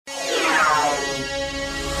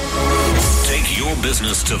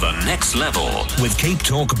business to the next level with Cape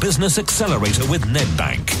Talk Business Accelerator with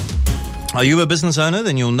Nedbank. Are you a business owner?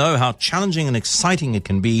 Then you'll know how challenging and exciting it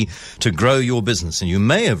can be to grow your business. And you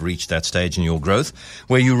may have reached that stage in your growth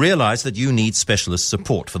where you realize that you need specialist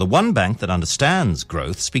support. For the one bank that understands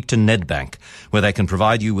growth, speak to Nedbank, where they can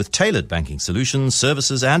provide you with tailored banking solutions,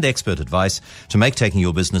 services, and expert advice to make taking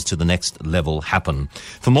your business to the next level happen.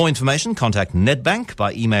 For more information, contact Nedbank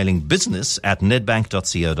by emailing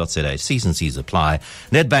business@nedbank.co.za. T's and C's apply.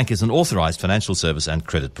 Nedbank is an authorized financial service and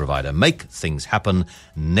credit provider. Make things happen.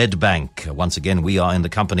 Nedbank. Once again, we are in the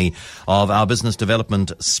company of our business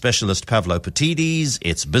development specialist, Pavlo Patides.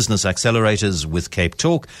 It's Business Accelerators with Cape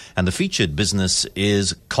Talk, and the featured business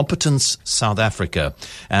is Competence South Africa.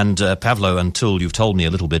 And Pavlo, until you've told me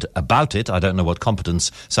a little bit about it, I don't know what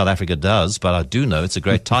Competence South Africa does, but I do know it's a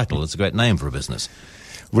great title. It's a great name for a business.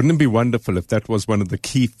 Wouldn't it be wonderful if that was one of the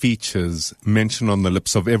key features mentioned on the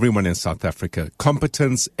lips of everyone in South Africa?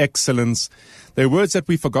 Competence, excellence. They're words that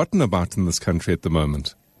we've forgotten about in this country at the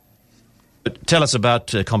moment. Tell us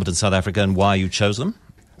about Competence South Africa and why you chose them.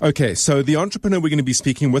 Okay, so the entrepreneur we're going to be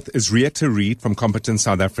speaking with is Rietta Reid from Competence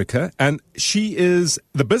South Africa, and she is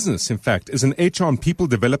the business, in fact, is an HR and people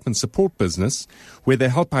development support business where they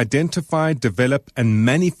help identify, develop, and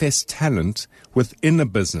manifest talent within a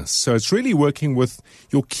business. So it's really working with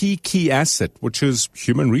your key asset, which is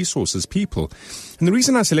human resources, people. And the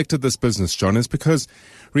reason I selected this business, John, is because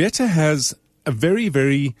Rietta has a very,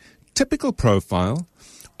 very typical profile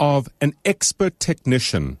of an expert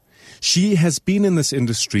technician. She has been in this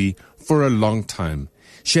industry for a long time.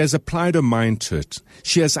 She has applied her mind to it.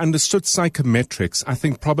 She has understood psychometrics, I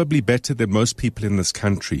think probably better than most people in this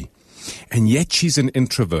country. And yet she's an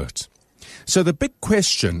introvert. So the big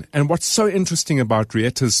question, and what's so interesting about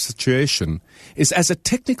Rietta's situation, is as a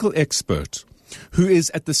technical expert who is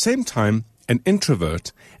at the same time an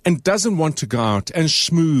introvert and doesn't want to go out and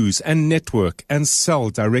schmooze and network and sell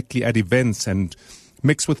directly at events and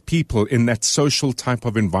mix with people in that social type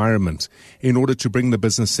of environment in order to bring the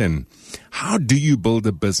business in. How do you build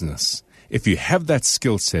a business if you have that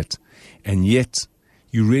skill set and yet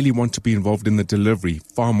you really want to be involved in the delivery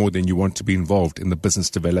far more than you want to be involved in the business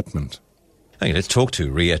development? Okay, let's talk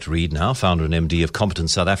to Rietta Reid now, founder and MD of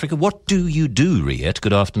Competence South Africa. What do you do, Rietta?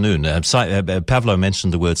 Good afternoon. Pavlo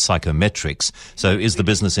mentioned the word psychometrics. So is the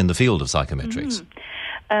business in the field of psychometrics?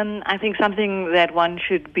 I think something that one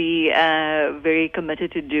should be very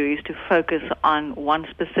committed to do is to focus on one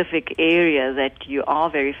specific area that you are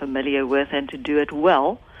very familiar with and to do it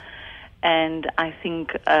well. And I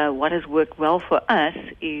think what has worked well for us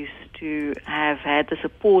is to have had the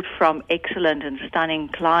support from excellent and stunning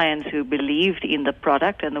clients who believed in the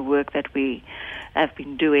product and the work that we have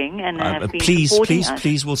been doing and have been supporting us.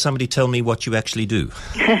 Please, will somebody tell me what you actually do?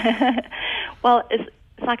 Well,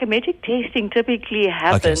 psychometric testing typically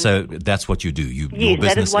happens. Okay, so that's what you do. Yes, your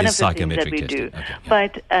business that is one of the psychometric things that we testing. do. Okay,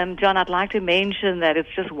 yeah. But, John, I'd like to mention that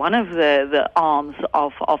it's just one of the arms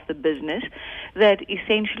of the business, that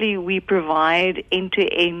essentially we provide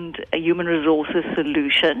end-to-end human resources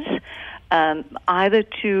solutions, either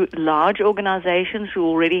to large organizations who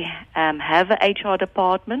already have an HR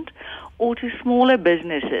department, or to smaller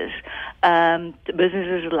businesses,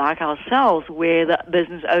 businesses like ourselves, where the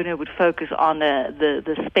business owner would focus on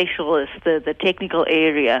the specialist, the technical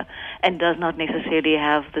area, and does not necessarily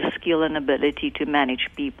have the skill and ability to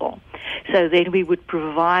manage people. So then we would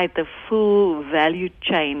provide the full value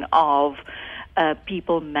chain of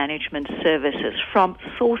people management services, from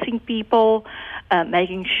sourcing people,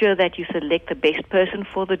 making sure that you select the best person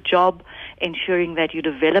for the job, ensuring that you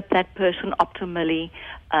develop that person optimally,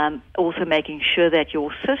 also making sure that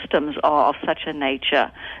your systems are of such a nature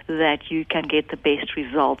that you can get the best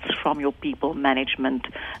results from your people management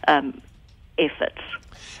efforts.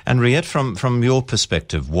 And Rietta, from your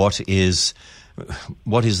perspective, what is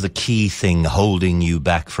the key thing holding you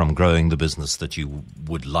back from growing the business that you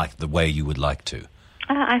would like, the way you would like to?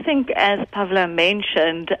 I think, as Pavlo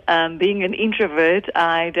mentioned, being an introvert,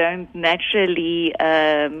 I don't naturally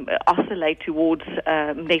oscillate towards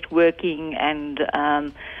networking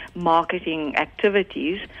and marketing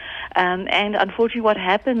activities. And unfortunately, what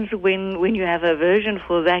happens when you have a aversion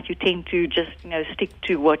for that, you tend to just stick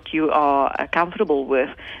to what you are comfortable with,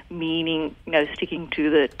 meaning sticking to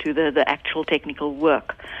the actual technical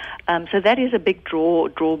work. So that is a big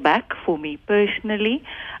drawback for me personally.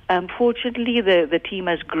 Fortunately, the team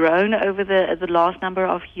has grown over the last number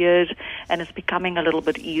of years, and it's becoming a little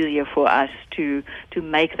bit easier for us to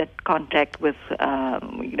make that contact with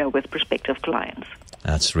prospective clients.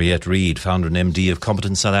 That's Rietta Reid, founder and MD of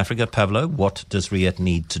Competence South Africa. Pavlo, what does Rietta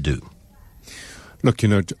need to do? Look,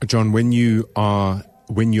 John, when you are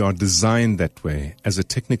when you are designed that way as a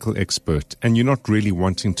technical expert and you're not really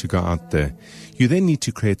wanting to go out there, you then need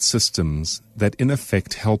to create systems that in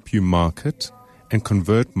effect help you market and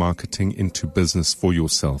convert marketing into business for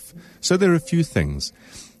yourself. So there are a few things.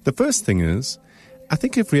 The first thing is, I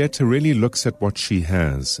think if Rieta really looks at what she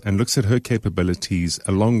has and looks at her capabilities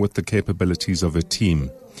along with the capabilities of her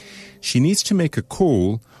team, she needs to make a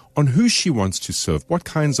call on who she wants to serve, what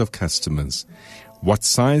kinds of customers, what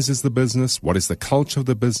size is the business, what is the culture of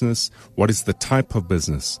the business, what is the type of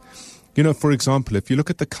business. You know, for example, if you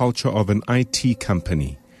look at the culture of an IT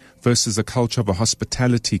company versus the culture of a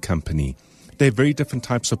hospitality company, they're very different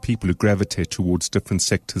types of people who gravitate towards different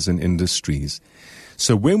sectors and industries.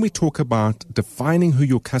 So when we talk about defining who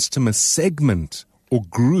your customer segment or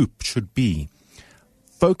group should be,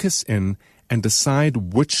 focus in and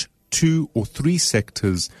decide which 2 or 3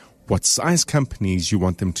 sectors, what size companies you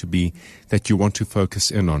want them to be, that you want to focus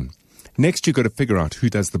in on. Next, you've got to figure out who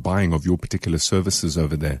does the buying of your particular services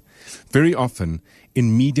over there. Very often,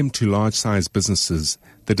 in medium to large size businesses,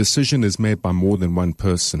 the decision is made by more than one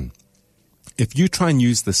person. If you try and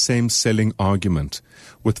use the same selling argument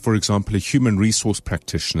with, for example, a human resource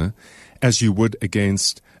practitioner as you would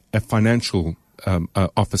against a financial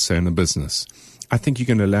officer in a business, I think you're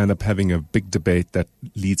going to land up having a big debate that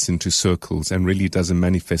leads into circles and really doesn't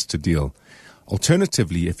manifest a deal.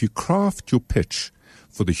 Alternatively, if you craft your pitch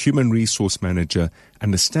for the human resource manager,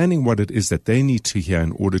 understanding what it is that they need to hear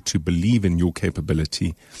in order to believe in your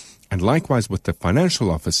capability, and likewise with the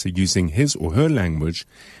financial officer using his or her language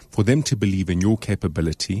for them to believe in your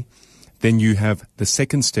capability, then you have the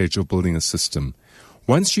second stage of building a system.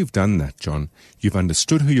 Once you've done that, John, you've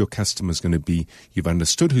understood who your customer is going to be, you've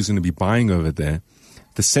understood who's going to be buying over there.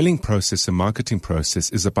 The selling process and marketing process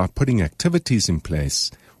is about putting activities in place,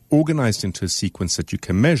 organized into a sequence that you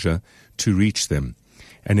can measure to reach them.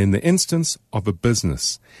 And in the instance of a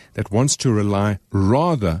business that wants to rely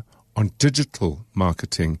rather on digital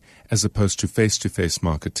marketing as opposed to face-to-face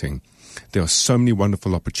marketing, there are so many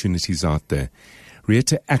wonderful opportunities out there.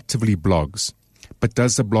 Rieta actively blogs, but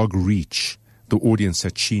does the blog reach the audience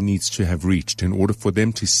that she needs to have reached in order for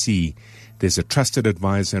them to see there's a trusted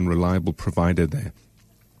advisor and reliable provider there?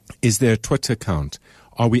 Is there a Twitter account?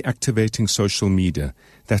 Are we activating social media?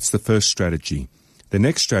 That's the first strategy. The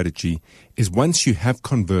next strategy is once you have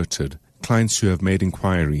converted clients who have made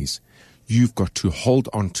inquiries, you've got to hold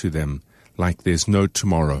on to them like there's no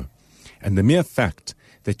tomorrow. And the mere fact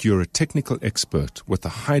that you're a technical expert with a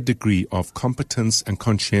high degree of competence and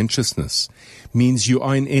conscientiousness means you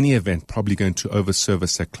are in any event probably going to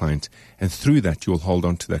overservice that client, and through that you'll hold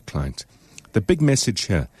on to that client. The big message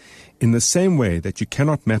here, in the same way that you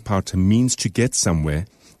cannot map out a means to get somewhere,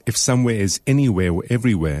 if somewhere is anywhere or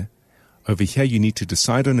everywhere, over here you need to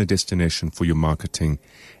decide on a destination for your marketing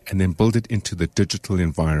and then build it into the digital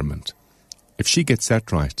environment. If she gets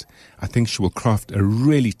that right, I think she will craft a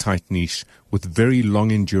really tight niche with very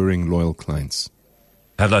long-enduring, loyal clients.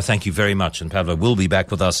 Pavlo, thank you very much. And Pavlo will be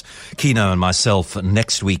back with us, Kino and myself,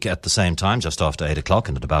 next week at the same time, just after 8 o'clock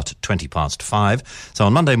and at about 20 past 5. So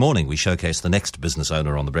on Monday morning, we showcase the next business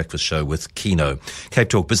owner on The Breakfast Show with Kino. Cape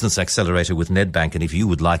Talk Business Accelerator with Nedbank. And if you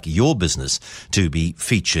would like your business to be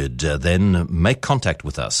featured, then make contact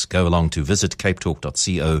with us. Go along to visit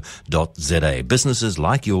capetalk.co.za. Businesses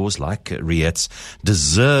like yours, like Riet's,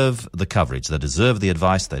 deserve the coverage. They deserve the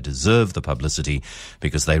advice. They deserve the publicity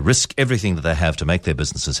because they risk everything that they have to make their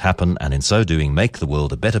businesses happen, and in so doing make the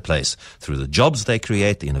world a better place through the jobs they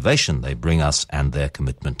create, the innovation they bring us, and their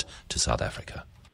commitment to South Africa.